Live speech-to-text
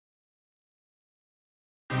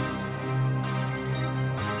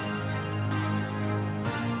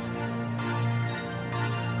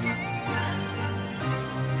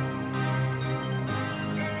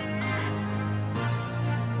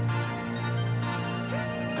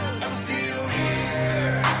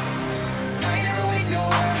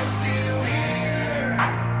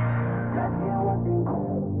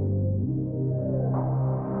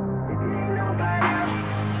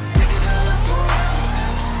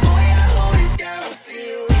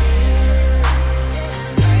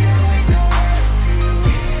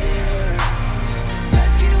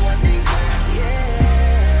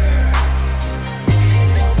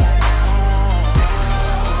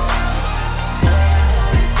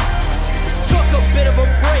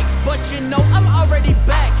you know I'm already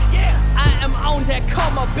back. I am on that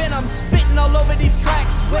come up and I'm spitting all over these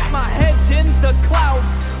tracks. With my head in the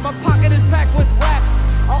clouds, my pocket is packed with raps.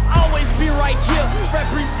 I'll always be right here,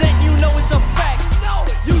 represent, you know it's a fact.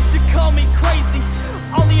 You should call me crazy,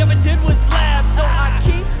 all he ever did was laugh. So I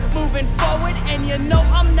keep moving forward and you know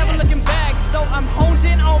I'm never looking back. So I'm honed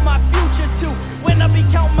in on my future too, when I be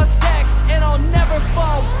counting my stacks. And I'll never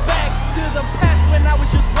fall back to the past when I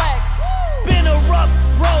was just whack. It's been a rough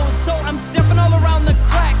road, so I'm stepping all around the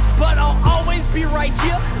cracks. But I'll always be right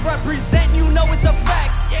here, represent, you know it's a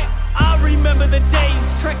fact. I remember the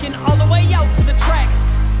days, trekking all the way out to the tracks.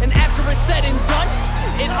 And after it's said and done,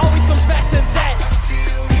 it always comes back to that.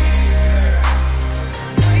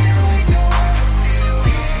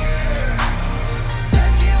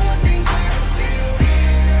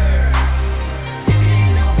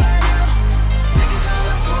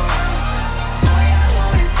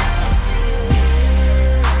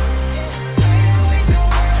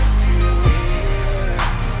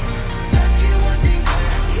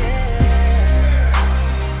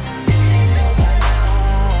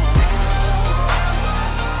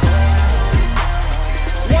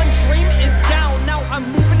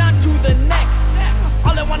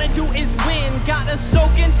 Do is win, gotta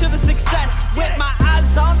soak into the success. With my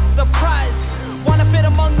eyes on the prize, wanna fit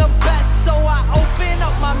among the best. So I open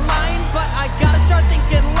up my mind, but I gotta start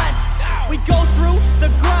thinking less. We go through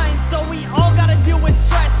the grind, so we all gotta deal with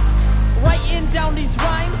stress. Writing down these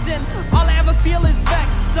rhymes and all I ever feel is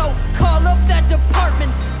vex. So call up that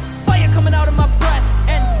department, fire coming out of my breath.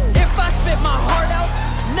 And if I spit my heart out,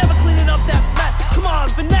 never cleaning up that mess. Come on,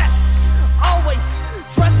 finessed, always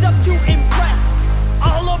dressed up to impress.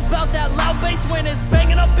 All about that loud bass when it's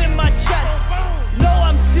banging up in my chest. No,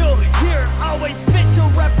 I'm still here, always fit to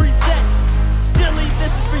represent. Stilly, this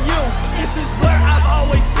is for you, this is where I've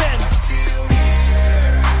always been.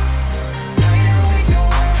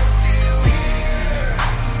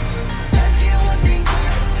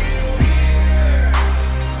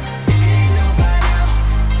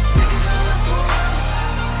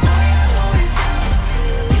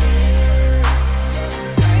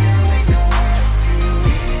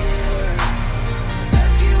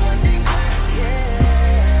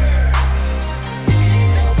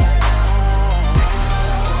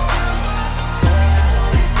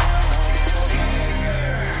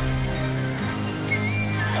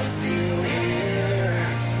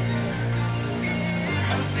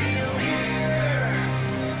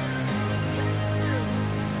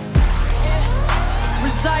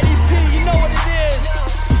 Residing